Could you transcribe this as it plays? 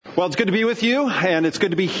Well, it's good to be with you, and it's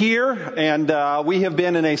good to be here, and we have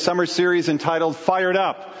been in a summer series entitled Fired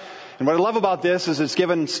Up. And what I love about this is it's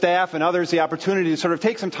given staff and others the opportunity to sort of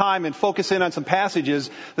take some time and focus in on some passages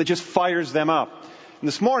that just fires them up. And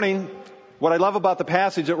this morning, what I love about the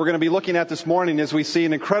passage that we're going to be looking at this morning is we see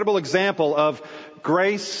an incredible example of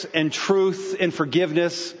grace and truth and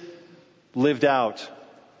forgiveness lived out.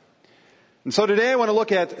 And so today I want to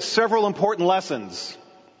look at several important lessons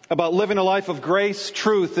about living a life of grace,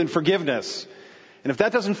 truth, and forgiveness. And if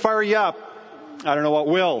that doesn't fire you up, I don't know what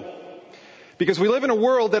will. Because we live in a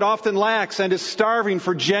world that often lacks and is starving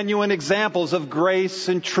for genuine examples of grace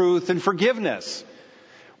and truth and forgiveness.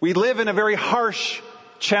 We live in a very harsh,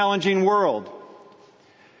 challenging world.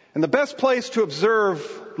 And the best place to observe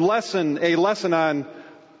a lesson on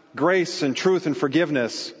grace and truth and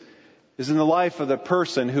forgiveness is in the life of the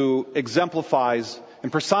person who exemplifies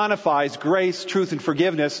and personifies grace, truth, and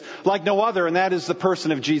forgiveness like no other, and that is the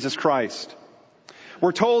person of Jesus Christ.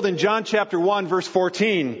 We're told in John chapter 1, verse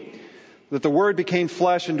 14, that the Word became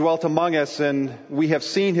flesh and dwelt among us, and we have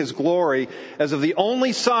seen His glory as of the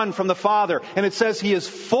only Son from the Father. And it says He is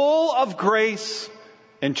full of grace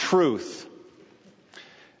and truth.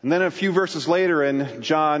 And then a few verses later in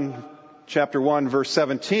John chapter 1, verse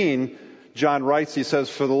 17, John writes, he says,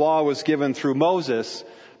 "For the law was given through Moses,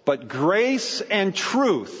 but grace and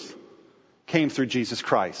truth came through Jesus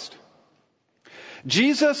Christ."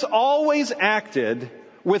 Jesus always acted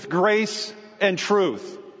with grace and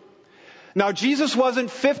truth. Now, Jesus wasn't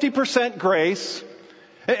 50% grace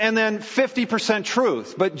and then 50%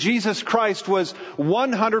 truth, but Jesus Christ was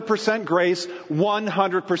 100% grace,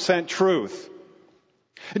 100% truth.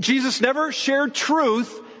 Jesus never shared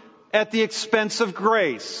truth at the expense of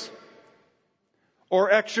grace or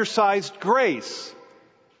exercised grace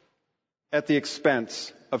at the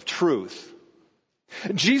expense of truth.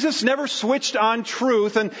 Jesus never switched on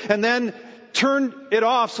truth and then turned it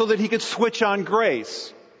off so that He could switch on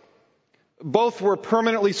grace. Both were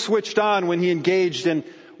permanently switched on when He engaged and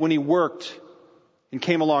when He worked and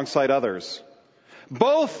came alongside others.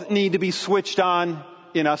 Both need to be switched on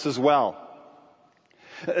in us as well.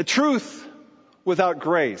 Truth without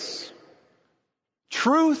grace.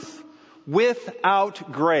 Truth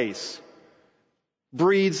without grace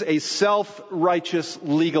breeds a self-righteous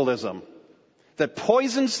legalism that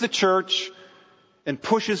poisons the church and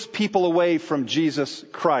pushes people away from Jesus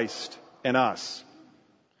Christ and us.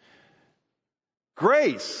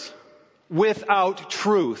 Grace without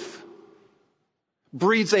truth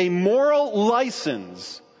breeds a moral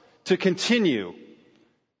license to continue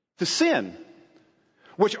to sin,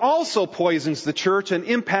 which also poisons the church and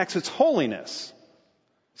impacts its holiness.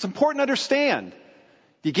 It's important to understand.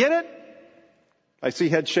 Do you get it? I see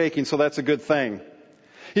head shaking, so that's a good thing.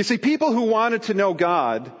 You see, people who wanted to know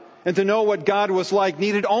God and to know what God was like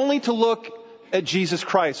needed only to look at Jesus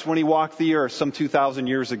Christ when He walked the earth some 2,000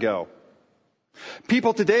 years ago.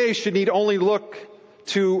 People today should need only look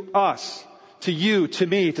to us, to you, to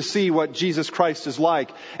me, to see what Jesus Christ is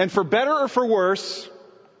like. And for better or for worse,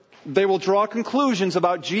 they will draw conclusions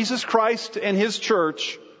about Jesus Christ and His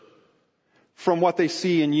church from what they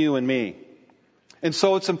see in you and me. And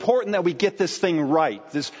so it's important that we get this thing right,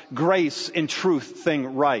 this grace and truth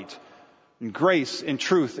thing right. And grace and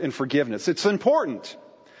truth and forgiveness. It's important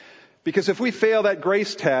because if we fail that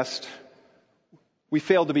grace test, we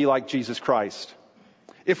fail to be like Jesus Christ.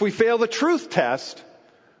 If we fail the truth test,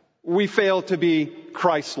 we fail to be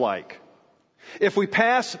Christ-like. If we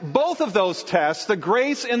pass both of those tests, the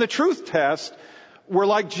grace and the truth test, we're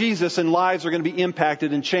like Jesus and lives are going to be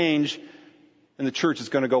impacted and changed, and the church is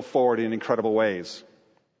going to go forward in incredible ways.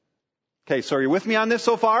 Okay, so are you with me on this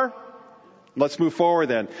so far? Let's move forward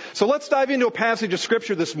then. So let's dive into a passage of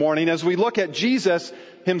Scripture this morning as we look at Jesus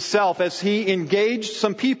Himself as He engaged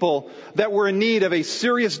some people that were in need of a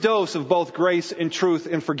serious dose of both grace and truth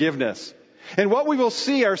and forgiveness. And what we will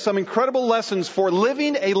see are some incredible lessons for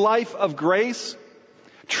living a life of grace,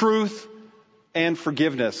 truth, and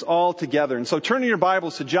forgiveness all together. And so turn in your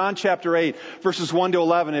Bibles to John chapter 8, verses 1 to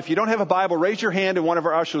 11. If you don't have a Bible, raise your hand and one of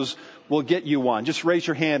our ushers will get you one. Just raise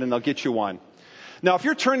your hand and they'll get you one. Now, if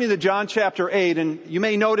you're turning to John chapter 8, and you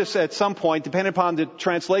may notice at some point, depending upon the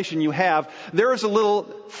translation you have, there is a little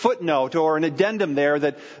footnote or an addendum there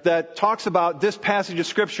that talks about this passage of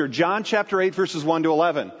Scripture, John chapter 8, verses 1 to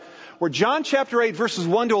 11. Where John chapter 8, verses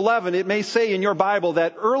 1 to 11, it may say in your Bible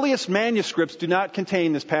that earliest manuscripts do not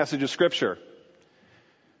contain this passage of Scripture.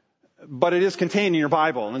 But it is contained in your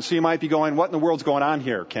Bible. And so you might be going, what in the world's going on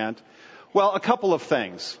here, Kent? Well, a couple of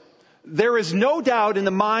things. There is no doubt in the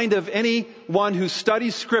mind of anyone who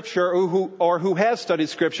studies Scripture or who has studied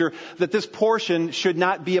Scripture that this portion should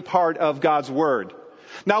not be a part of God's Word.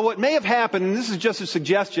 Now, what may have happened, and this is just a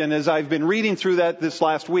suggestion as I've been reading through this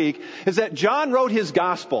last week, is that John wrote his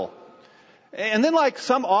gospel. And then like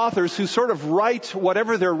some authors who sort of write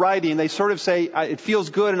whatever they're writing, they sort of say, it feels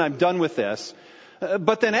good and I'm done with this.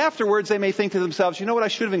 But then afterwards they may think to themselves, you know what, I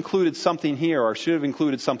should have included something here or should have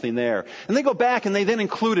included something there. And they go back and they then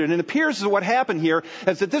include it. And it appears that what happened here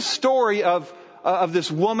is that this story of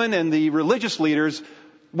this woman and the religious leaders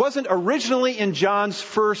wasn't originally in John's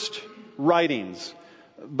first writings.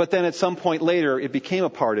 But then at some point later, it became a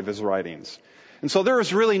part of his writings. And so there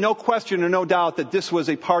is really no question or no doubt that this was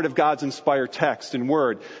a part of God's inspired text and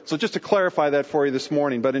word. So just to clarify that for you this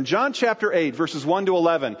morning. But in John chapter 8, verses 1 to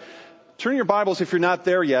 11, turn your Bibles if you're not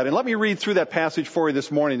there yet, and let me read through that passage for you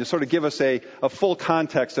this morning to sort of give us a full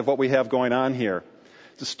context of what we have going on here.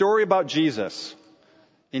 It's a story about Jesus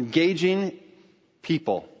engaging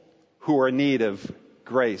people who are in need of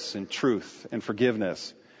grace and truth and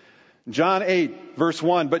forgiveness. John 8, verse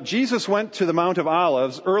 1, but Jesus went to the Mount of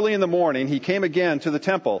Olives. Early in the morning, he came again to the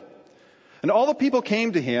temple. And all the people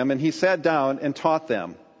came to him, and he sat down and taught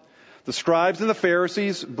them. The scribes and the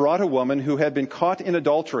Pharisees brought a woman who had been caught in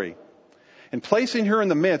adultery. And placing her in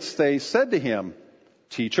the midst, they said to him,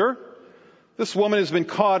 Teacher, this woman has been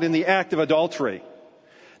caught in the act of adultery.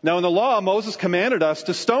 Now in the law, Moses commanded us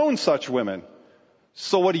to stone such women.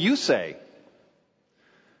 So what do you say?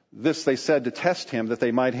 This they said to test him, that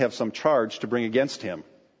they might have some charge to bring against him.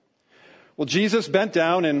 Well, Jesus bent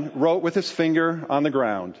down and wrote with his finger on the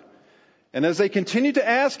ground. And as they continued to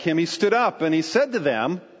ask him, he stood up and he said to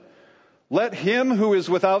them, Let him who is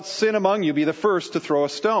without sin among you be the first to throw a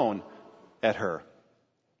stone at her.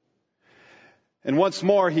 And once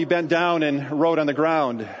more he bent down and wrote on the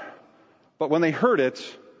ground. But when they heard it,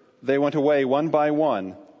 they went away one by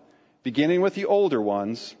one, beginning with the older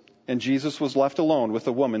ones, and Jesus was left alone with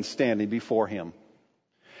the woman standing before him.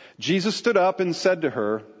 Jesus stood up and said to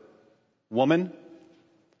her, Woman,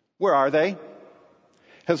 where are they?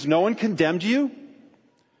 Has no one condemned you?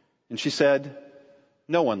 And she said,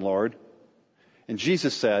 No one, Lord. And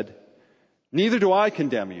Jesus said, Neither do I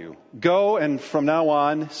condemn you. Go, and from now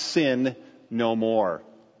on, sin no more.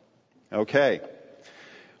 Okay.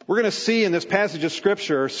 We're going to see in this passage of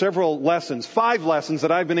Scripture several lessons, 5 lessons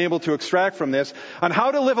that I've been able to extract from this on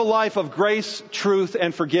how to live a life of grace, truth,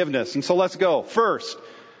 and forgiveness. And so let's go. First,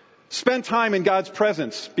 spend time in God's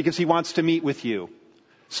presence because He wants to meet with you.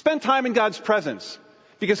 Spend time in God's presence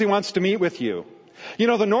because He wants to meet with you. You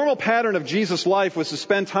know, the normal pattern of Jesus' life was to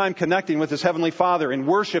spend time connecting with His Heavenly Father in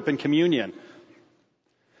worship and communion.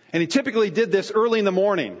 And He typically did this early in the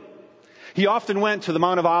morning. He often went to the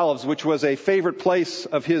Mount of Olives, which was a favorite place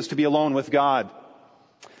of his to be alone with God.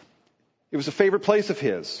 It was a favorite place of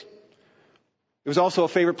his. It was also a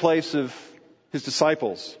favorite place of his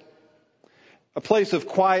disciples. A place of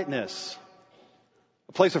quietness.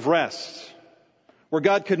 A place of rest. Where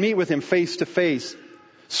God could meet with him face to face,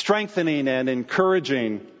 strengthening and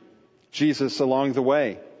encouraging Jesus along the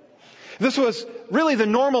way. This was really the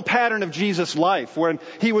normal pattern of Jesus' life, when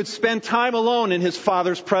he would spend time alone in his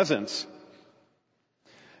Father's presence.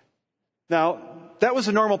 Now, that was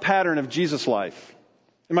a normal pattern of Jesus' life.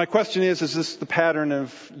 And my question is this the pattern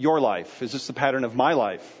of your life? Is this the pattern of my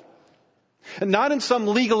life? And not in some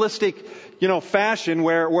legalistic, fashion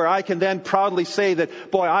where I can then proudly say that,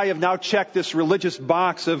 boy, I have now checked this religious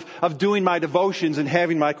box of doing my devotions and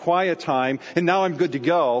having my quiet time, and now I'm good to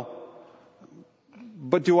go.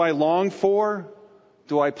 But do I long for,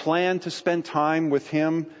 do I plan to spend time with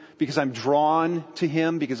Him because I'm drawn to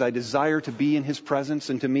Him, because I desire to be in His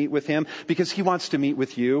presence and to meet with Him, because He wants to meet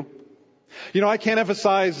with you? I can't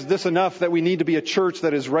emphasize this enough, that we need to be a church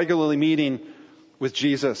that is regularly meeting with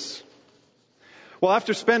Jesus. Well,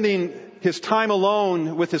 after spending His time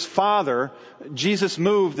alone with His Father, Jesus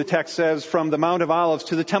moved, the text says, from the Mount of Olives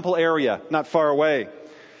to the temple area, not far away.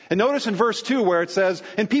 And notice in verse 2 where it says,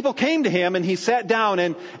 and people came to Him and He sat down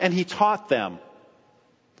and He taught them.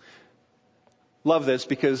 Love this,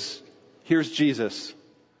 because here's Jesus,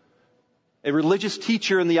 a religious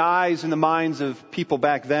teacher in the eyes and the minds of people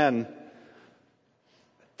back then.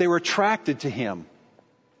 They were attracted to Him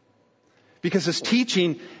because His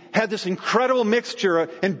teaching had this incredible mixture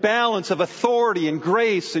and balance of authority and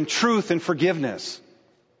grace and truth and forgiveness.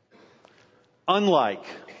 Unlike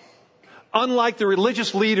the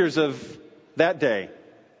religious leaders of that day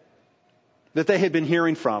that they had been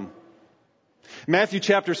hearing from. Matthew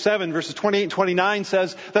chapter 7 verses 28 and 29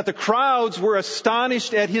 says that the crowds were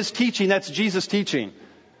astonished at His teaching. That's Jesus' teaching.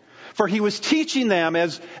 For He was teaching them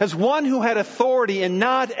as one who had authority and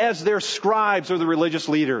not as their scribes or the religious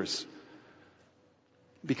leaders.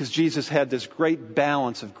 Because Jesus had this great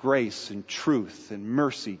balance of grace and truth and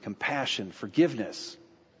mercy, compassion, forgiveness.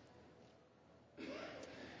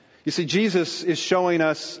 You see, Jesus is showing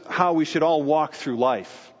us how we should all walk through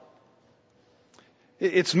life.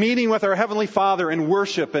 It's meeting with our Heavenly Father in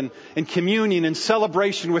worship and communion and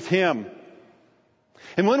celebration with Him.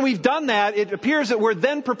 And when we've done that, it appears that we're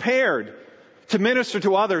then prepared to minister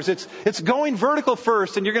to others. It's going vertical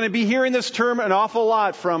first, and you're going to be hearing this term an awful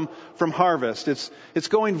lot from Harvest. It's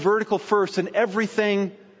going vertical first in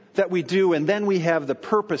everything that we do, and then we have the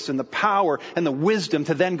purpose and the power and the wisdom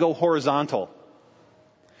to then go horizontal.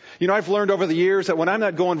 You know, I've learned over the years that when I'm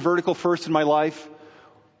not going vertical first in my life,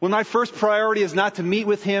 when my first priority is not to meet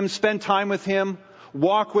with Him, spend time with Him,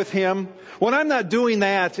 walk with Him, when I'm not doing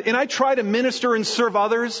that and I try to minister and serve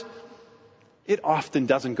others, it often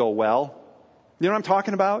doesn't go well. You know what I'm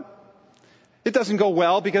talking about? It doesn't go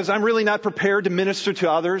well because I'm really not prepared to minister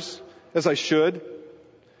to others as I should.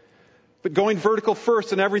 But going vertical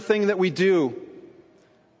first in everything that we do,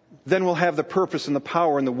 then we'll have the purpose and the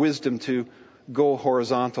power and the wisdom to go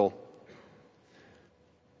horizontal.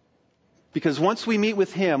 Because once we meet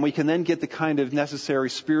with Him, we can then get the kind of necessary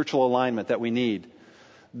spiritual alignment that we need.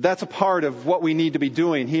 That's a part of what we need to be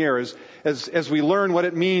doing here as we learn what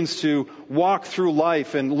it means to walk through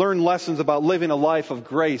life and learn lessons about living a life of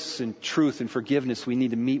grace and truth and forgiveness. We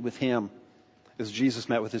need to meet with Him as Jesus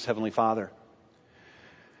met with His Heavenly Father.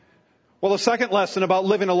 Well, the second lesson about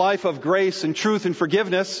living a life of grace and truth and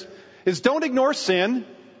forgiveness is don't ignore sin.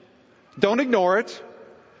 Don't ignore it.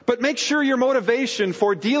 But make sure your motivation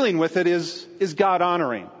for dealing with it is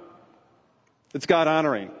God-honoring. It's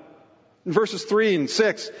God-honoring. In verses 3 and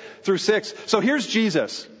 6 through 6. So here's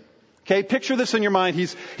Jesus. Okay, picture this in your mind.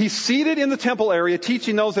 He's seated in the temple area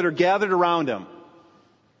teaching those that are gathered around Him.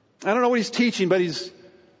 I don't know what He's teaching, but He's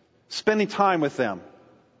spending time with them.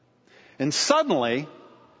 And suddenly,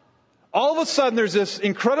 all of a sudden, there's this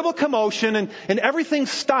incredible commotion and everything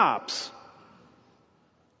stops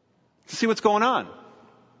to see what's going on.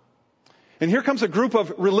 And here comes a group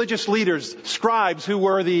of religious leaders, scribes who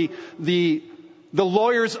were the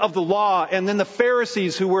lawyers of the law, and then the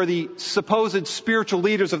Pharisees who were the supposed spiritual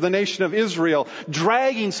leaders of the nation of Israel,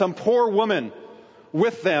 dragging some poor woman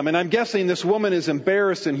with them. And I'm guessing this woman is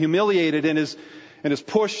embarrassed and humiliated and is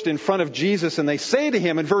pushed in front of Jesus. And they say to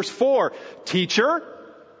Him in verse 4, "Teacher,"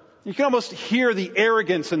 you can almost hear the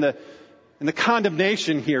arrogance and the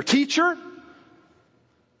condemnation here. "Teacher,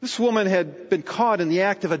 this woman had been caught in the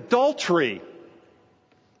act of adultery.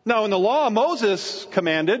 Now, in the law, Moses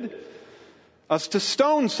commanded us to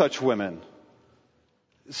stone such women.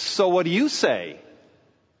 So what do you say?"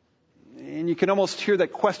 And you can almost hear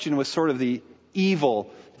that question with sort of the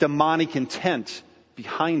evil, demonic intent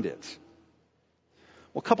behind it.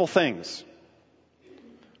 Well, a couple things.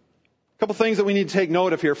 A couple things that we need to take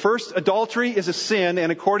note of here. First, adultery is a sin,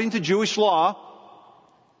 and according to Jewish law,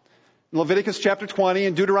 in Leviticus chapter 20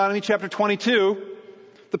 and Deuteronomy chapter 22,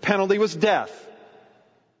 the penalty was death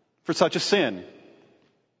for such a sin.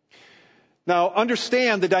 Now,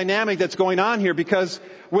 understand the dynamic that's going on here, because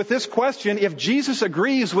with this question, if Jesus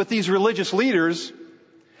agrees with these religious leaders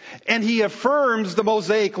and He affirms the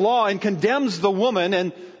Mosaic law and condemns the woman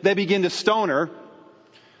and they begin to stone her,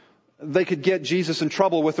 they could get Jesus in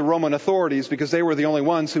trouble with the Roman authorities because they were the only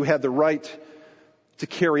ones who had the right to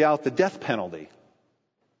carry out the death penalty.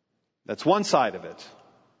 That's one side of it.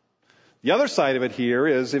 The other side of it here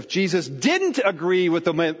is if Jesus didn't agree with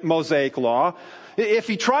the Mosaic law, if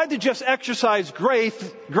He tried to just exercise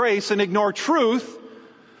grace and ignore truth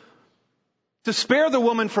to spare the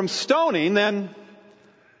woman from stoning, then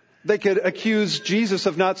they could accuse Jesus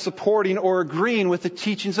of not supporting or agreeing with the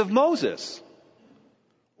teachings of Moses,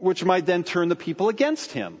 which might then turn the people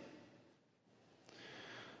against Him.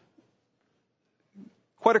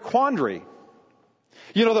 Quite a quandary.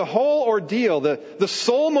 You know, the whole ordeal, the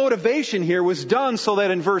sole motivation here was done so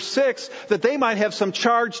that in verse 6, that they might have some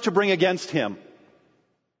charge to bring against Him.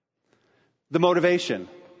 The motivation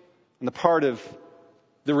on the part of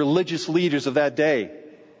the religious leaders of that day.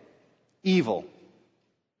 Evil.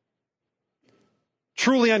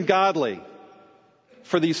 Truly ungodly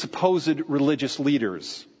for these supposed religious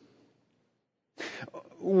leaders.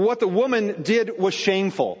 What the woman did was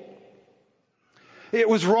shameful. It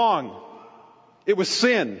was wrong. It was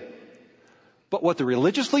sin. But what the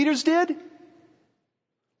religious leaders did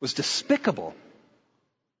was despicable.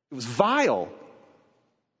 It was vile.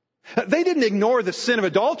 They didn't ignore the sin of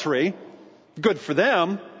adultery. Good for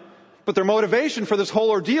them. But their motivation for this whole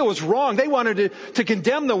ordeal was wrong. They wanted to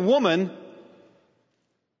condemn the woman.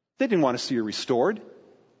 They didn't want to see her restored.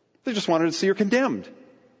 They just wanted to see her condemned.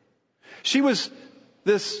 She was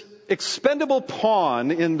this expendable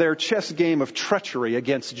pawn in their chess game of treachery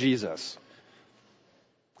against Jesus.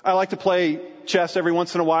 I like to play chess every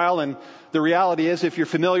once in a while, and the reality is, if you're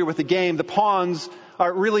familiar with the game, the pawns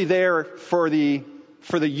are really there for the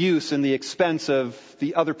use and the expense of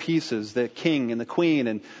the other pieces, the king and the queen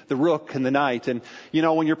and the rook and the knight. And,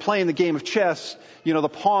 when you're playing the game of chess, the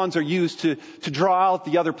pawns are used to draw out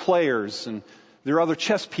the other players and there are other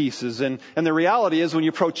chess pieces. And the reality is, when you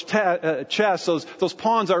approach chess, those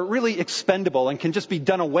pawns are really expendable and can just be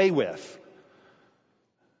done away with.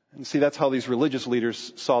 And see, that's how these religious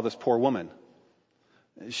leaders saw this poor woman.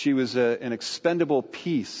 She was an expendable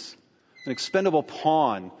piece, an expendable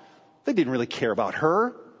pawn. They didn't really care about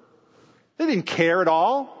her. They didn't care at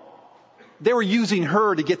all. They were using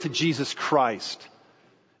her to get to Jesus Christ.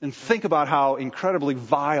 And think about how incredibly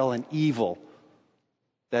vile and evil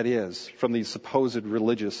that is from these supposed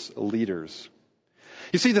religious leaders.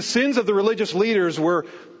 You see, the sins of the religious leaders were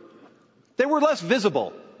less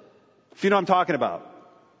visible, if you know what I'm talking about.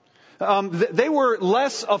 They were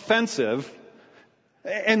less offensive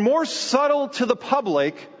and more subtle to the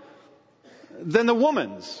public than the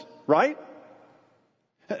woman's, right?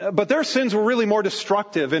 But their sins were really more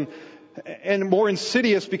destructive and more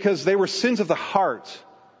insidious because they were sins of the heart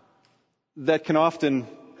that can often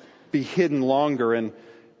be hidden longer and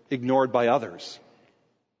ignored by others.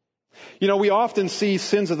 We often see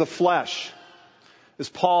sins of the flesh, as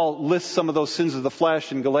Paul lists some of those sins of the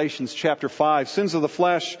flesh in Galatians chapter 5. Sins of the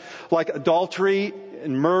flesh like adultery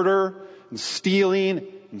and murder and stealing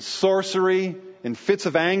and sorcery and fits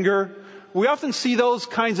of anger. We often see those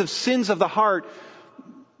kinds of sins of the heart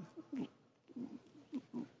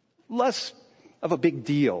less of a big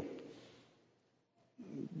deal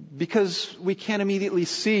because we can't immediately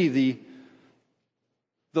see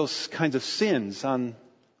those kinds of sins on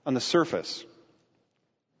the surface.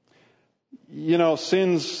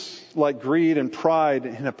 Sins like greed and pride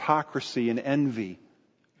and hypocrisy and envy.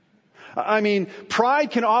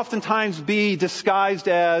 Pride can oftentimes be disguised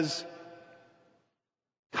as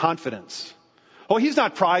confidence. Oh, he's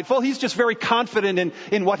not prideful. He's just very confident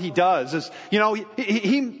in what he does. You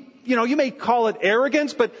may call it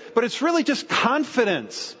arrogance, but it's really just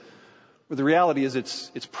confidence. But the reality is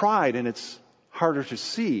it's pride, and it's harder to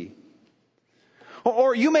see.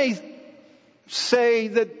 Or you may say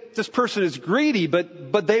that this person is greedy,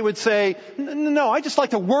 but they would say, no, I just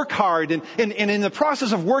like to work hard, and in the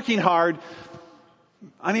process of working hard,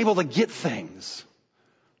 I'm able to get things.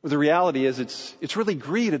 Well, the reality is it's really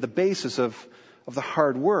greed at the basis of the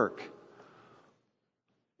hard work.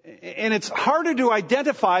 And it's harder to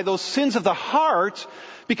identify those sins of the heart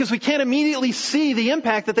because we can't immediately see the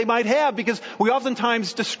impact that they might have, because we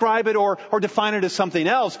oftentimes describe it or define it as something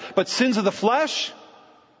else. But sins of the flesh,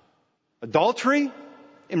 adultery,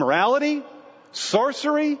 immorality,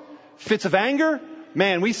 sorcery, fits of anger,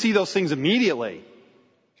 man, we see those things immediately.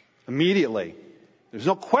 Immediately. There's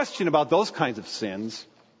no question about those kinds of sins.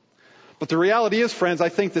 But the reality is, friends, I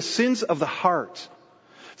think the sins of the heart,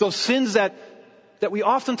 those sins that we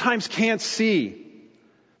oftentimes can't see,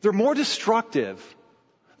 they're more destructive.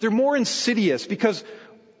 They're more insidious because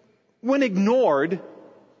when ignored,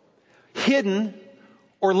 hidden,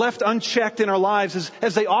 or left unchecked in our lives,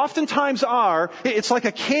 as they oftentimes are, it's like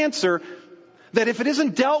a cancer that if it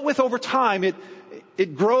isn't dealt with over time,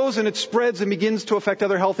 it grows and it spreads and begins to affect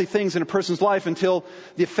other healthy things in a person's life until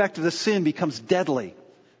the effect of the sin becomes deadly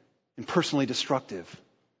and personally destructive.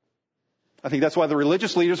 I think that's why the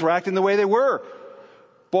religious leaders were acting the way they were.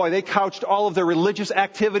 Boy, they couched all of their religious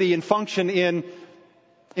activity and function in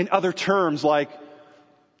other terms like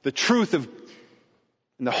the truth of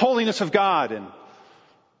and the holiness of God. And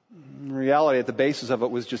in reality, at the basis of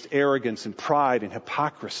it was just arrogance and pride and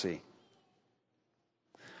hypocrisy.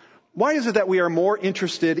 Why is it that we are more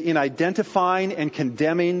interested in identifying and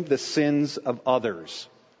condemning the sins of others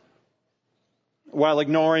while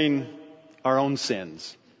ignoring our own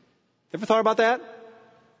sins? Ever thought about that?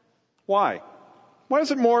 Why? Why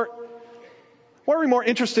are we more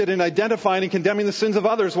interested in identifying and condemning the sins of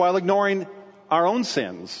others while ignoring our own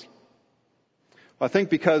sins? Well, I think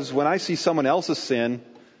because when I see someone else's sin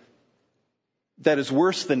that is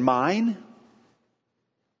worse than mine,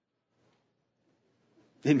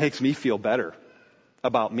 it makes me feel better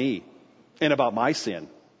about me and about my sin.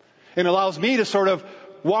 It allows me to sort of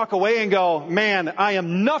walk away and go, man, I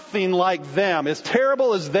am nothing like them. As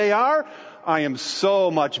terrible as they are, I am so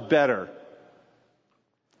much better.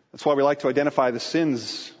 That's why we like to identify the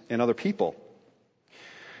sins in other people.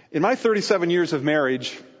 In my 37 years of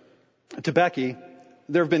marriage to Becky,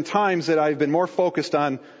 there have been times that I've been more focused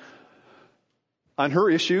on her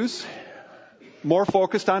issues, more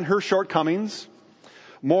focused on her shortcomings,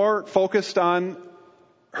 more focused on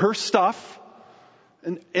her stuff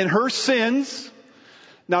and her sins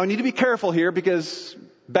Now, I need to be careful here because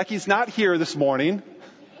Becky's not here this morning.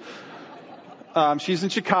 She's in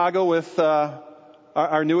Chicago with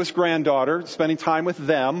our newest granddaughter, spending time with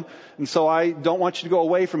them. And so I don't want you to go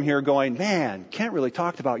away from here going, man, can't really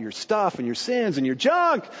talk about your stuff and your sins and your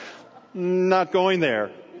junk. Not going there.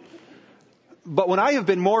 But when I have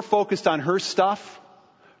been more focused on her stuff,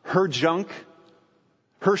 her junk,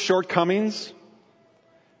 her shortcomings,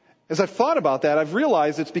 as I've thought about that, I've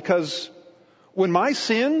realized it's because when my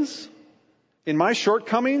sins and my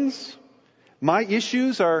shortcomings, my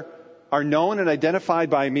issues are known and identified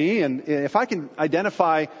by me, and if I can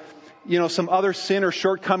identify, some other sin or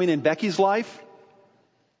shortcoming in Becky's life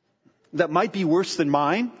that might be worse than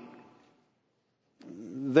mine,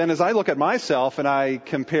 then as I look at myself and I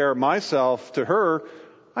compare myself to her,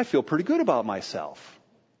 I feel pretty good about myself.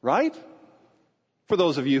 Right? For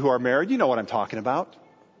those of you who are married, you know what I'm talking about.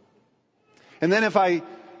 And then if I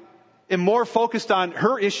am more focused on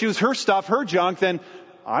her issues, her stuff, her junk, then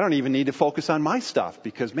I don't even need to focus on my stuff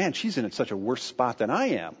because, man, she's in such a worse spot than I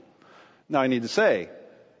am. Now, I need to say,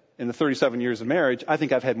 in the 37 years of marriage, I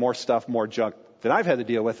think I've had more stuff, more junk that I've had to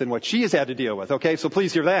deal with than what she has had to deal with. Okay, so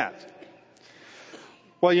please hear that.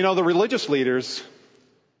 Well, the religious leaders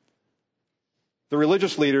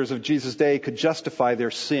of Jesus' day could justify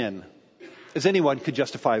their sin, as anyone could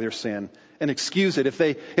justify their sin and excuse it if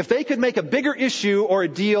they could make a bigger issue or a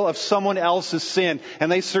deal of someone else's sin,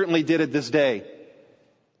 and they certainly did it this day.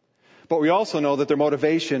 But we also know that their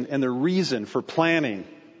motivation and their reason for planning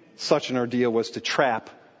such an ordeal was to trap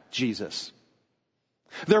Jesus.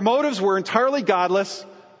 Their motives were entirely godless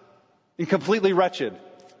and completely wretched.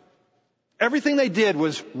 Everything they did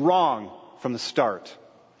was wrong from the start.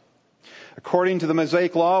 According to the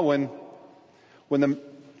Mosaic law, when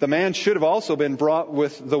the man should have also been brought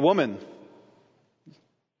with the woman.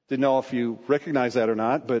 Didn't know if you recognize that or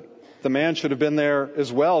not, but the man should have been there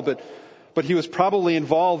as well. But he was probably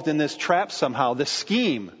involved in this trap somehow, this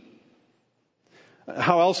scheme.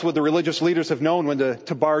 How else would the religious leaders have known when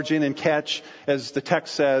to barge in and catch, as the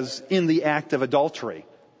text says, in the act of adultery?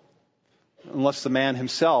 Unless the man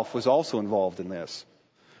himself was also involved in this.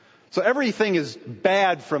 So everything is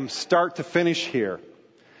bad from start to finish here.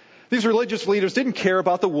 These religious leaders didn't care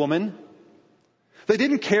about the woman. They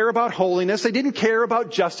didn't care about holiness. They didn't care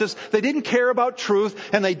about justice. They didn't care about truth.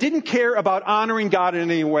 And they didn't care about honoring God in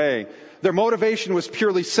any way. Their motivation was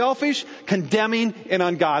purely selfish, condemning, and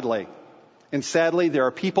ungodly. And sadly, there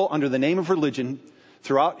are people under the name of religion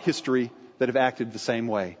throughout history that have acted the same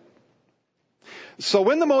way. So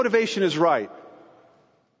when the motivation is right,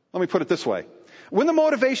 let me put it this way. When the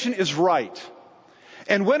motivation is right,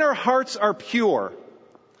 and when our hearts are pure,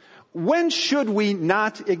 when should we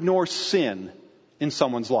not ignore sin in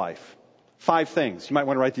someone's life? 5 things. You might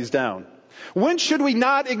want to write these down. When should we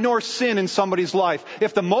not ignore sin in somebody's life?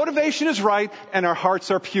 If the motivation is right and our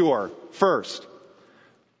hearts are pure. First,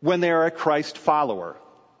 when they are a Christ follower.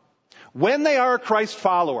 When they are a Christ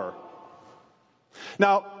follower.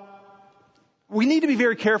 Now, we need to be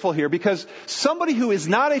very careful here because somebody who is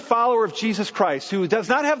not a follower of Jesus Christ, who does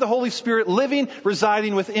not have the Holy Spirit living,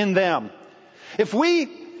 residing within them, if we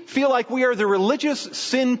feel like we are the religious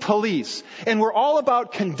sin police and we're all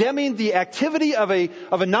about condemning the activity of a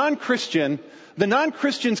non-Christian, the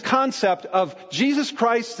non-Christian's concept of Jesus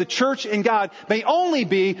Christ, the church, and God may only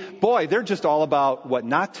be, boy, they're just all about what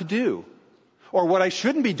not to do, or what I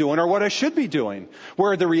shouldn't be doing, or what I should be doing.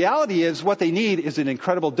 Where the reality is what they need is an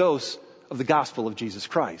incredible dose of the gospel of Jesus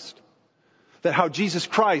Christ. That how Jesus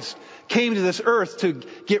Christ came to this earth to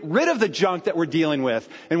get rid of the junk that we're dealing with.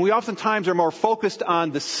 And we oftentimes are more focused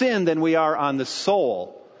on the sin than we are on the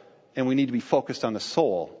soul. And we need to be focused on the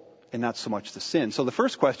soul and not so much the sin. So the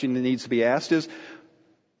first question that needs to be asked is,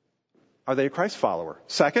 are they a Christ follower?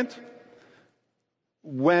 Second,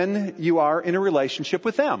 when you are in a relationship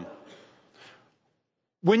with them.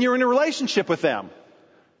 When you're in a relationship with them.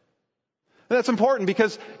 That's important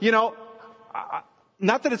because,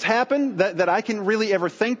 not that it's happened that I can really ever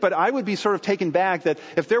think, but I would be sort of taken back that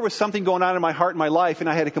if there was something going on in my heart and my life and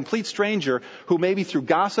I had a complete stranger who maybe through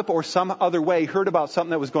gossip or some other way heard about something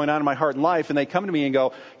that was going on in my heart and life and they come to me and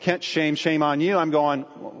go, Kent, shame on you. I'm going,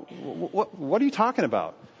 what are you talking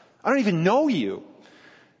about? I don't even know you.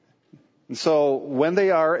 And so when they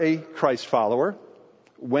are a Christ follower,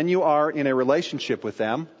 when you are in a relationship with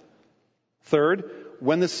them, third,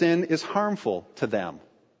 when the sin is harmful to them.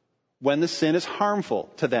 When the sin is harmful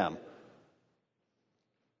to them.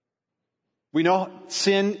 We know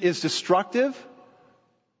sin is destructive.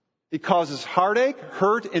 It causes heartache,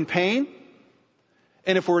 hurt, and pain.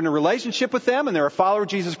 And if we're in a relationship with them and they're a follower of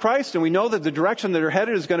Jesus Christ and we know that the direction that they're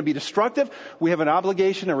headed is going to be destructive, we have an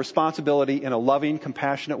obligation and responsibility in a loving,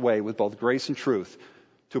 compassionate way with both grace and truth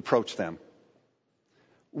to approach them.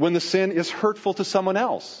 When the sin is hurtful to someone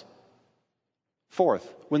else.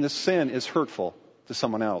 Fourth, when the sin is hurtful to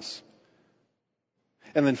someone else.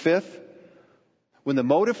 And then fifth, when the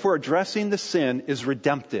motive for addressing the sin is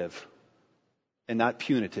redemptive and not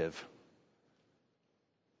punitive.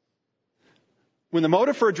 When the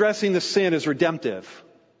motive for addressing the sin is redemptive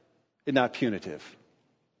and not punitive.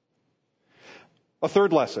 A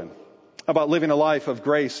third lesson about living a life of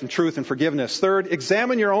grace and truth and forgiveness. Third,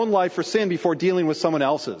 examine your own life for sin before dealing with someone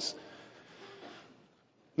else's.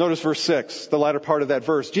 Notice verse 6, the latter part of that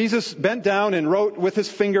verse. Jesus bent down and wrote with his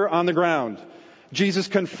finger on the ground. Jesus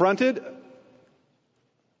confronted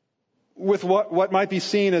with what might be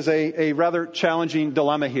seen as a rather challenging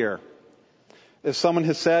dilemma here. As someone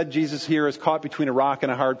has said, Jesus here is caught between a rock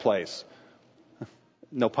and a hard place.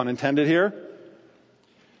 No pun intended here.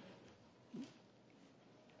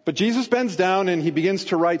 But Jesus bends down and he begins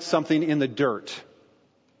to write something in the dirt.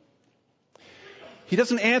 He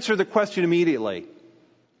doesn't answer the question immediately.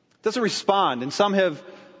 Doesn't respond. And some have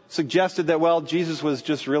suggested that, well, Jesus was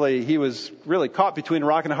he was really caught between a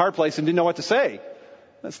rock and a hard place and didn't know what to say.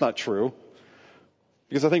 That's not true.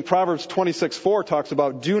 Because I think Proverbs 26:4 talks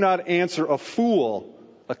about, do not answer a fool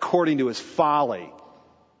according to his folly.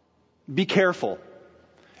 Be careful.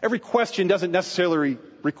 Every question doesn't necessarily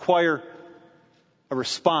require a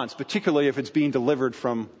response, particularly if it's being delivered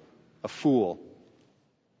from a fool.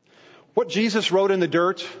 What Jesus wrote in the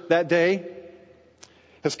dirt that day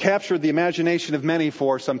has captured the imagination of many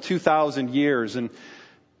for some 2,000 years. And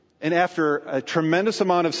after a tremendous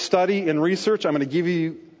amount of study and research, I'm going to give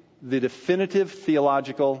you the definitive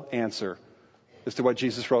theological answer as to what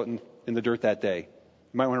Jesus wrote in the dirt that day.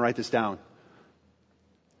 You might want to write this down.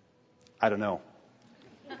 I don't know.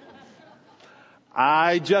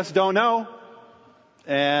 I just don't know.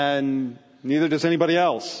 And neither does anybody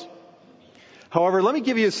else. However, let me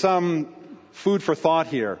give you some food for thought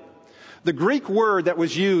here. The Greek word that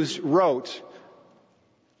was used, wrote,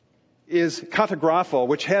 is katagrapho,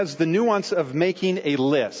 which has the nuance of making a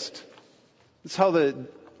list. That's how the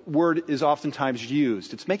word is oftentimes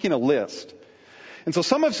used. It's making a list. And so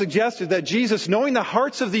some have suggested that Jesus, knowing the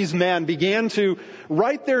hearts of these men, began to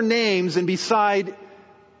write their names, and beside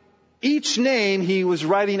each name he was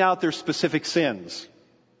writing out their specific sins.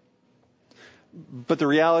 But the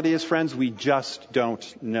reality is, friends, we just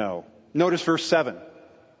don't know. Notice verse 7.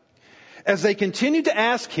 As they continued to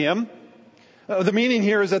ask him, the meaning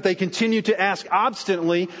here is that they continued to ask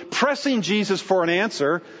obstinately, pressing Jesus for an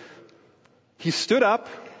answer. He stood up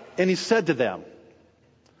and he said to them,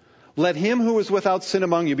 let him who is without sin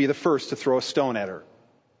among you be the first to throw a stone at her.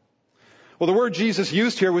 Well, the word Jesus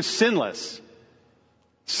used here was sinless.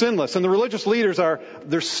 Sinless. And the religious leaders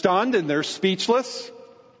they're stunned and they're speechless.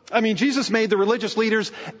 I mean, Jesus made the religious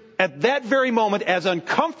leaders at that very moment as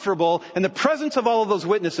uncomfortable in the presence of all of those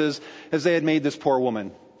witnesses as they had made this poor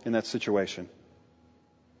woman in that situation.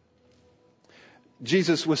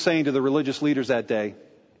 Jesus was saying to the religious leaders that day,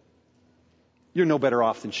 you're no better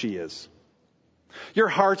off than she is. Your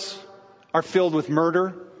hearts are filled with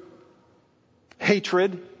murder,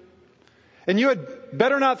 hatred, and you had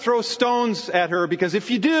better not throw stones at her, because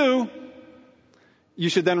if you do, you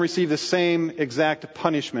should then receive the same exact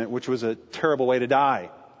punishment, which was a terrible way to die.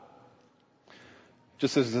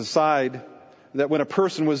 Just as an aside, that when a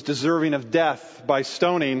person was deserving of death by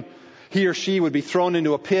stoning, he or she would be thrown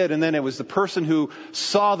into a pit, and then it was the person who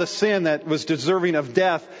saw the sin that was deserving of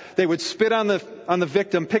death. They would spit on the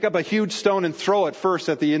victim, pick up a huge stone and throw it first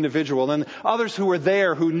at the individual. And others who were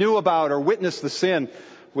there, who knew about or witnessed the sin,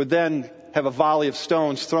 would then have a volley of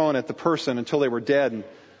stones thrown at the person until they were dead. And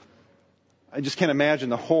I just can't imagine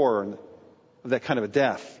the horror of that kind of a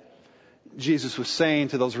death. Jesus was saying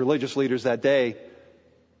to those religious leaders that day,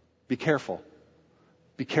 be careful.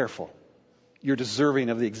 Be careful. You're deserving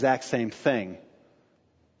of the exact same thing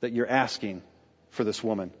that you're asking for this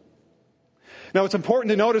woman. Now, it's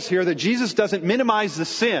important to notice here that Jesus doesn't minimize the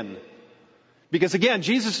sin. Because again,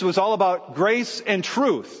 Jesus was all about grace and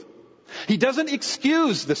truth. He doesn't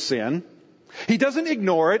excuse the sin. He doesn't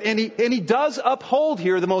ignore it. And he does uphold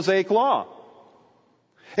here the Mosaic law.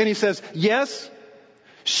 And he says, yes,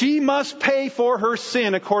 she must pay for her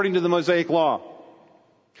sin according to the Mosaic law.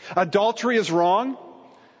 Adultery is wrong.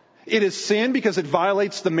 It is sin because it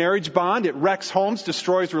violates the marriage bond. It wrecks homes,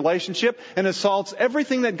 destroys relationship, and assaults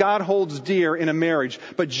everything that God holds dear in a marriage.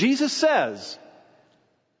 But Jesus says,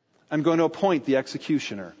 I'm going to appoint the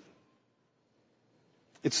executioner.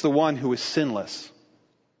 It's the one who is sinless.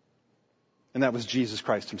 And that was Jesus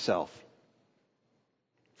Christ himself.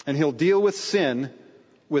 And he'll deal with sin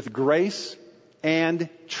with grace and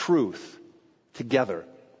truth together.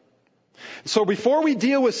 So before we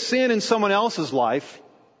deal with sin in someone else's life,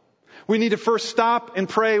 we need to first stop and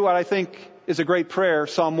pray what I think is a great prayer,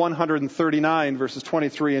 Psalm 139, verses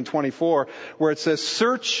 23 and 24, where it says,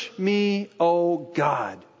 "Search me, O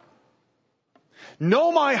God.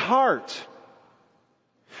 Know my heart.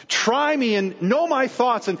 Try me and know my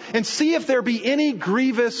thoughts and see if there be any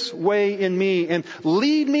grievous way in me and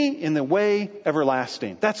lead me in the way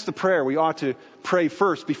everlasting." That's the prayer we ought to pray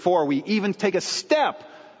first before we even take a step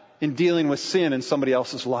in dealing with sin in somebody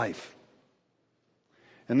else's life.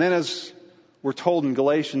 And then as we're told in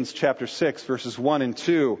Galatians chapter 6, verses 1 and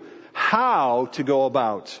 2, how to go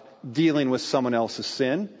about dealing with someone else's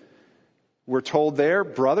sin. We're told there,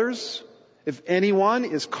 "Brothers, if anyone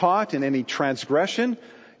is caught in any transgression,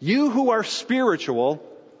 you who are spiritual,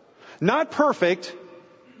 not perfect,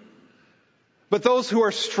 but those who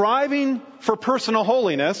are striving for personal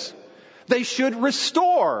holiness, they should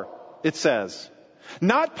restore," it says.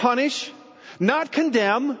 Not punish, not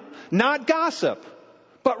condemn, not gossip,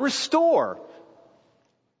 but restore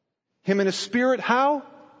him in a spirit, how?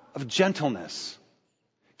 Of gentleness.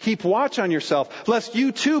 Keep watch on yourself, lest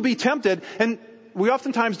you too be tempted. And we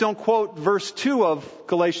oftentimes don't quote verse 2 of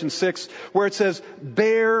Galatians 6, where it says,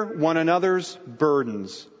 "Bear one another's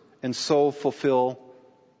burdens, and so fulfill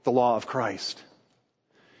the law of Christ."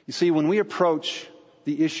 You see, when we approach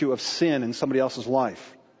the issue of sin in somebody else's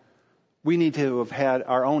life, we need to have had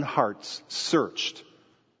our own hearts searched.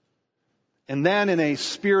 And then in a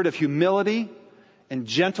spirit of humility and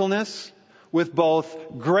gentleness, with both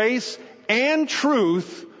grace and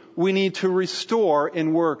truth, we need to restore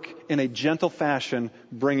and work in a gentle fashion,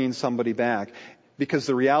 bringing somebody back. Because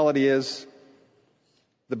the reality is,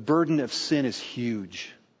 the burden of sin is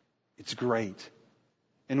huge. It's great.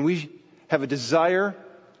 And we have a desire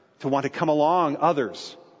to want to come along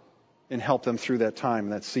others and help them through that time,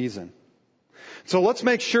 that season. So let's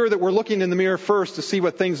make sure that we're looking in the mirror first to see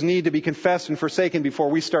what things need to be confessed and forsaken before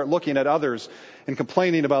we start looking at others and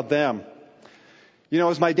complaining about them. You know,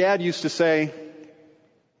 as my dad used to say,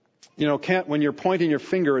 you know, Kent, when you're pointing your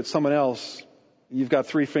finger at someone else, you've got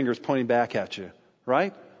 3 fingers pointing back at you,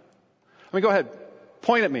 right? I mean, go ahead,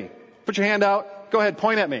 point at me. Put your hand out. Go ahead,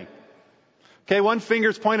 point at me. Okay, 1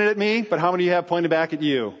 finger's pointed at me, but how many do you have pointed back at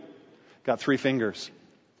you? Got 3 fingers.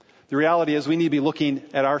 The reality is we need to be looking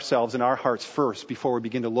at ourselves and our hearts first before we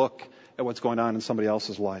begin to look at what's going on in somebody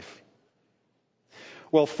else's life.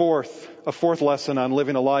 Well, a fourth lesson on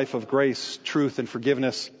living a life of grace, truth, and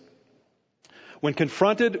forgiveness. When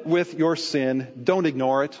confronted with your sin, don't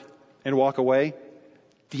ignore it and walk away.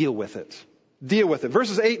 Deal with it. Deal with it.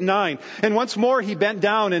 Verses 8 and 9. "And once more he bent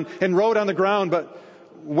down and wrote on the ground, but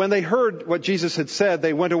when they heard what Jesus had said,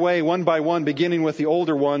 they went away one by one, beginning with the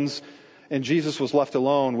older ones, and Jesus was left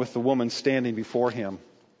alone with the woman standing before him."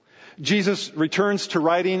 Jesus returns to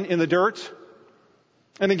writing in the dirt.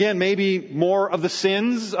 And again, maybe more of the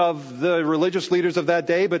sins of the religious leaders of that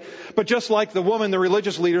day, but just like the woman, the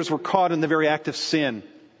religious leaders were caught in the very act of sin.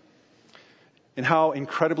 And how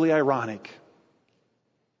incredibly ironic.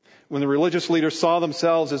 When the religious leaders saw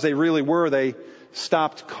themselves as they really were, they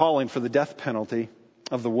stopped calling for the death penalty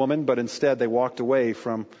of the woman, but instead they walked away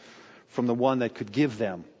from the one that could give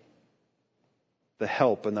them the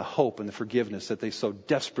help and the hope and the forgiveness that they so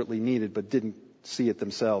desperately needed but didn't see it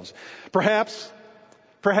themselves. Perhaps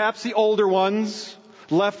the older ones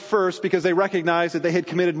left first because they recognized that they had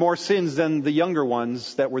committed more sins than the younger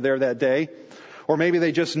ones that were there that day. Or maybe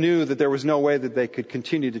they just knew that there was no way that they could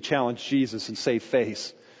continue to challenge Jesus and save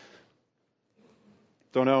face.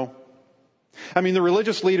 Don't know. I mean, the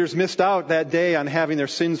religious leaders missed out that day on having their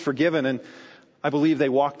sins forgiven, and I believe they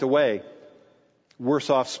walked away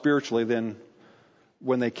worse off spiritually than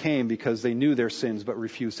when they came because they knew their sins but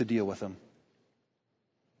refused to deal with them.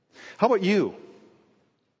 How about you?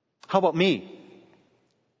 How about me?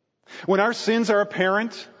 When our sins are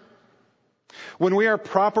apparent, when we are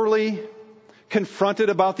properly confronted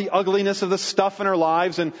about the ugliness of the stuff in our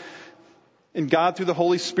lives and God through the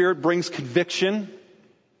Holy Spirit brings conviction,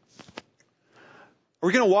 are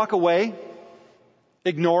we going to walk away,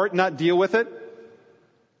 ignore it, not deal with it?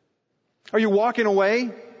 Are you walking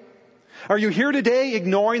away? Are you here today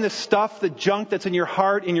ignoring the stuff, the junk that's in your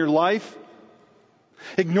heart, in your life?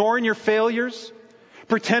 Ignoring your failures?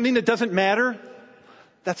 Pretending it doesn't matter?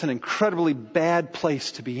 That's an incredibly bad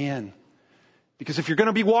place to be in. Because if you're going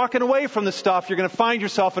to be walking away from the stuff, you're going to find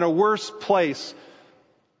yourself in a worse place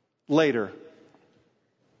later.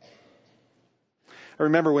 I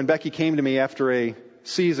remember when Becky came to me after a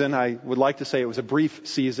season, I would like to say it was a brief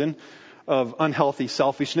season, of unhealthy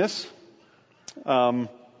selfishness, being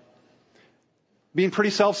pretty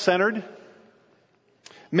self-centered,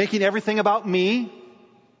 making everything about me.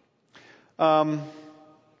 Have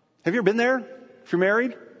you ever been there if you're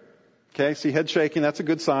married? Okay, see head shaking, that's a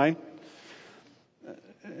good sign.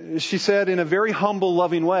 She said in a very humble,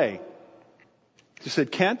 loving way, she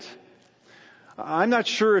said, Kent, I'm not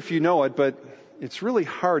sure if you know it, but it's really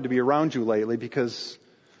hard to be around you lately because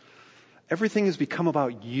everything has become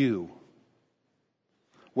about you.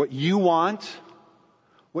 What you want,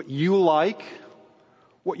 what you like,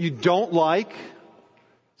 what you don't like.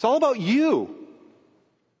 It's all about you.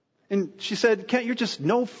 And she said, Kent, you're just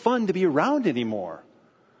no fun to be around anymore.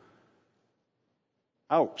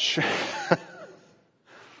 Ouch.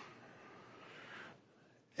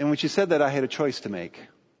 And when she said that, I had a choice to make.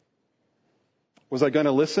 Was I going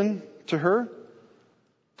to listen to her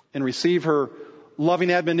and receive her loving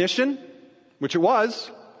admonition, which it was?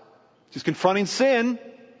 She's confronting sin.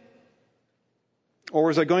 Or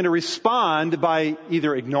was I going to respond by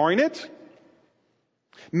either ignoring it,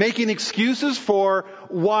 making excuses for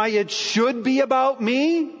why it should be about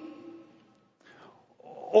me,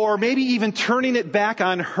 or maybe even turning it back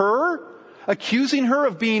on her, accusing her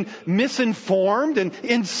of being misinformed and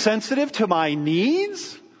insensitive to my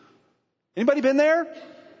needs? Anybody been there?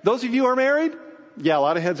 Those of you who are married? Yeah, a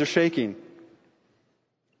lot of heads are shaking.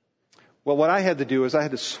 Well, what I had to do is I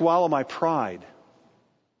had to swallow my pride.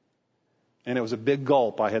 And it was a big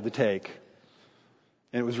gulp I had to take.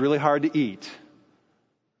 And it was really hard to eat.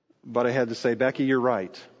 But I had to say, Becky, you're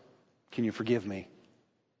right. Can you forgive me?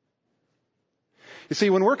 You see,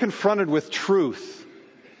 when we're confronted with truth,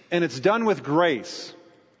 and it's done with grace,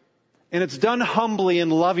 and it's done humbly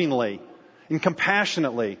and lovingly and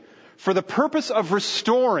compassionately, for the purpose of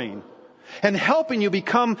restoring and helping you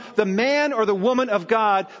become the man or the woman of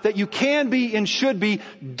God that you can be and should be,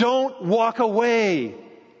 don't walk away.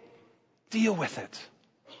 Deal with it.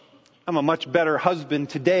 I'm a much better husband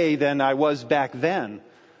today than I was back then.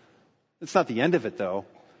 It's not the end of it, though,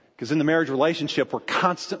 because in the marriage relationship, we're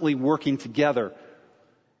constantly working together.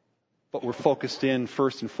 But we're focused in,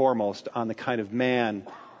 first and foremost, on the kind of man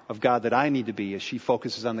of God that I need to be, as she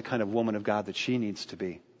focuses on the kind of woman of God that she needs to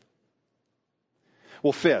be.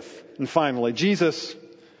 Well, fifth, and finally, Jesus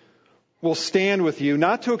will stand with you,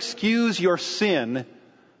 not to excuse your sin,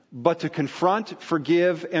 but to confront,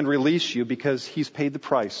 forgive, and release you, because He's paid the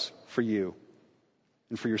price for you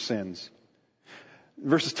and for your sins.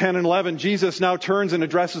 Verses 10 and 11, Jesus now turns and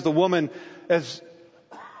addresses the woman as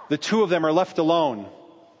the two of them are left alone,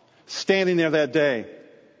 standing there that day.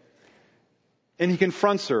 And He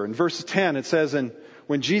confronts her. In verse 10, it says, and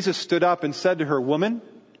when Jesus stood up and said to her, Woman,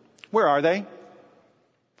 where are they?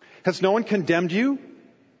 Has no one condemned you?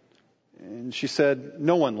 And she said,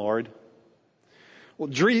 No one, Lord. Well,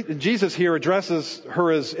 Jesus here addresses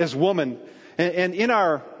her as woman. And in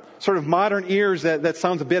our sort of modern ears, that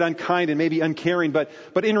sounds a bit unkind and maybe uncaring. But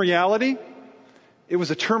in reality, it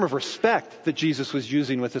was a term of respect that Jesus was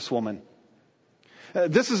using with this woman.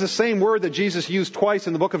 This is the same word that Jesus used twice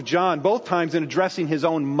in the book of John, both times in addressing His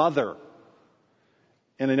own mother.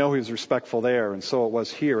 And I know He was respectful there, and so it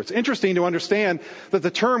was here. It's interesting to understand that the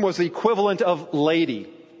term was the equivalent of lady.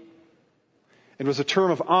 It was a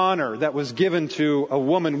term of honor that was given to a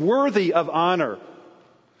woman worthy of honor.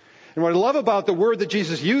 And what I love about the word that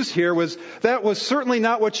Jesus used here was that was certainly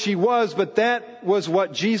not what she was, but that was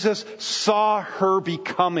what Jesus saw her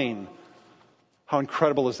becoming. How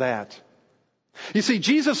incredible is that? You see,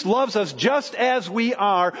 Jesus loves us just as we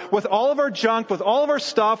are, with all of our junk, with all of our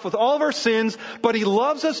stuff, with all of our sins, but He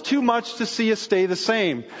loves us too much to see us stay the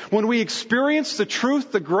same. When we experience the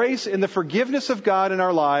truth, the grace, and the forgiveness of God in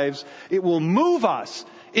our lives, it will move us.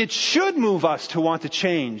 It should move us to want to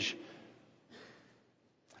change.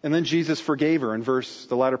 And then Jesus forgave her in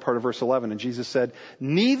the latter part of verse 11, and Jesus said,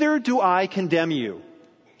 Neither do I condemn you.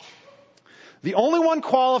 The only one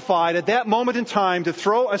qualified at that moment in time to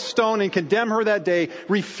throw a stone and condemn her that day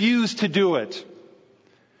refused to do it.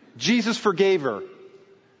 Jesus forgave her.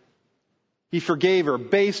 He forgave her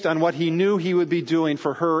based on what He knew He would be doing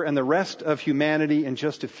for her and the rest of humanity in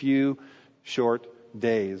just a few short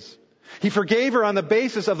days. He forgave her on the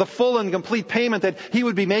basis of the full and complete payment that He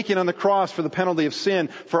would be making on the cross for the penalty of sin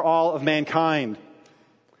for all of mankind.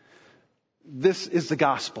 This is the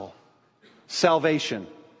gospel. Salvation.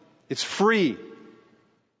 It's free.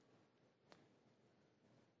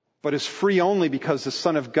 But it's free only because the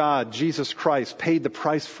Son of God, Jesus Christ, paid the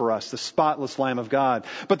price for us, the spotless Lamb of God.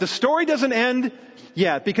 But the story doesn't end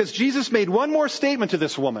yet, because Jesus made one more statement to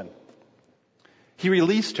this woman. He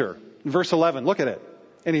released her. In verse 11, look at it.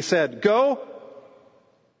 And He said, Go,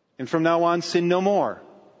 and from now on sin no more.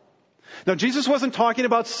 Now, Jesus wasn't talking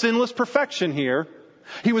about sinless perfection here.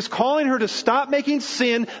 He was calling her to stop making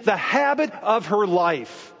sin the habit of her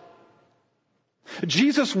life.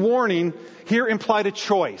 Jesus' warning here implied a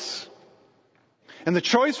choice. And the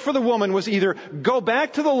choice for the woman was either go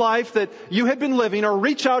back to the life that you had been living or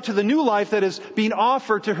reach out to the new life that is being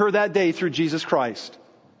offered to her that day through Jesus Christ.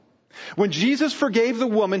 When Jesus forgave the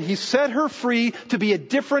woman, He set her free to be a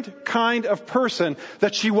different kind of person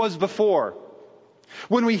that she was before.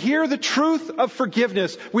 When we hear the truth of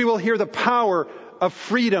forgiveness, we will hear the power of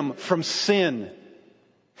freedom from sin.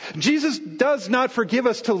 Jesus does not forgive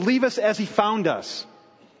us to leave us as He found us.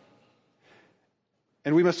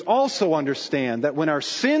 And we must also understand that when our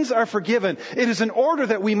sins are forgiven, it is in order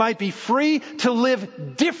that we might be free to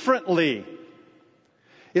live differently.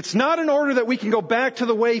 It's not in order that we can go back to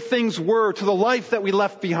the way things were, to the life that we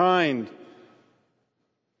left behind.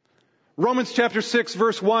 Romans chapter 6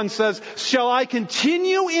 verse 1 says, "Shall I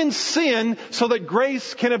continue in sin so that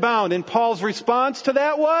grace can abound?" And Paul's response to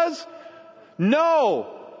that was, no.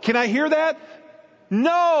 Can I hear that?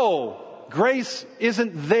 No. Grace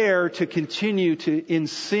isn't there to continue in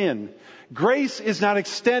sin. Grace is not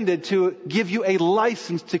extended to give you a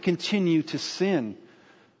license to continue to sin.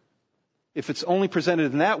 If it's only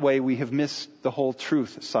presented in that way, we have missed the whole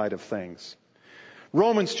truth side of things.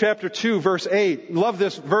 Romans chapter 2 verse 8. Love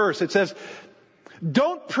this verse. It says,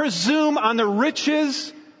 "Don't presume on the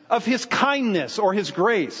riches of His kindness or His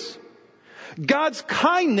grace." God's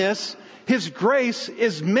kindness, His grace,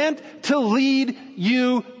 is meant to lead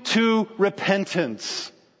you to repentance.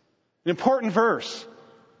 An important verse.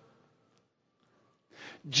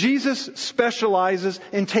 Jesus specializes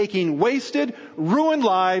in taking wasted, ruined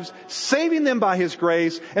lives, saving them by His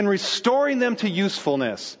grace, and restoring them to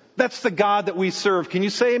usefulness. That's the God that we serve. Can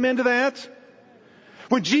you say amen to that?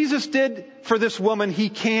 What Jesus did for this woman, He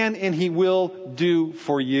can and He will do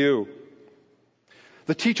for you.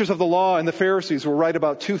 The teachers of the law and the Pharisees were right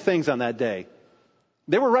about two things on that day.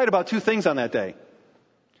 They were right about two things on that day.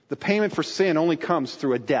 The payment for sin only comes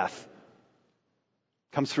through a death.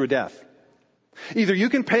 Comes through a death. Either you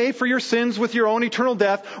can pay for your sins with your own eternal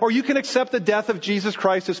death, or you can accept the death of Jesus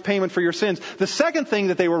Christ as payment for your sins. The second thing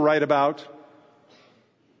that they were right about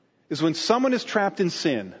is when someone is trapped in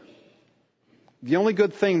sin, the only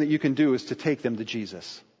good thing that you can do is to take them to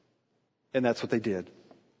Jesus. And that's what they did.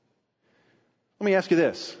 Let me ask you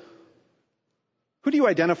this. Who do you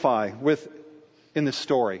identify with in this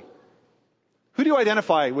story? Who do you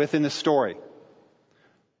identify with in this story?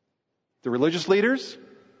 The religious leaders?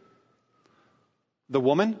 The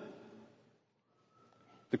woman?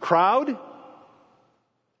 The crowd?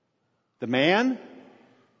 The man?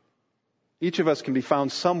 Each of us can be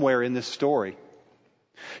found somewhere in this story.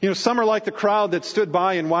 You know, some are like the crowd that stood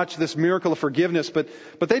by and watched this miracle of forgiveness, but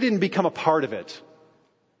they didn't become a part of it.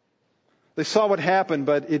 They saw what happened,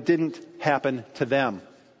 but it didn't happen to them.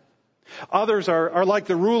 Others are like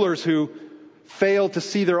the rulers who failed to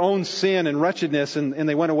see their own sin and wretchedness, and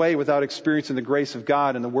they went away without experiencing the grace of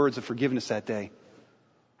God and the words of forgiveness that day.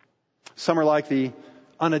 Some are like the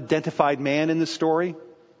unidentified man in the story,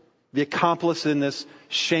 the accomplice in this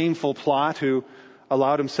shameful plot who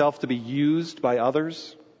allowed himself to be used by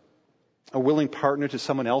others, a willing partner to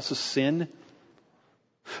someone else's sin.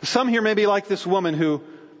 Some here may be like this woman who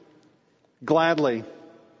gladly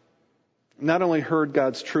not only heard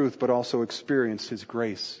God's truth, but also experienced His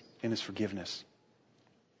grace and His forgiveness.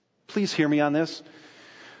 Please hear me on this.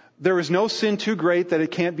 There is no sin too great that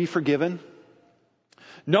it can't be forgiven.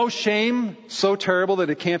 No shame so terrible that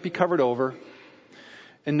it can't be covered over.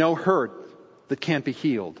 And no hurt that can't be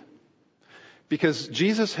healed. Because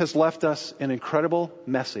Jesus has left us an incredible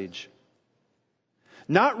message.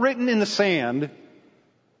 Not written in the sand,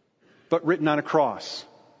 but written on a cross.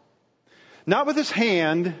 Not with His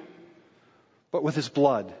hand, but with His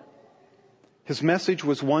blood. His message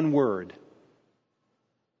was one word.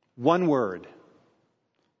 One word.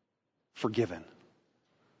 Forgiven.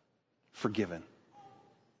 Forgiven.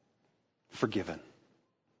 Forgiven.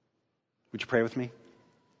 Would you pray with me?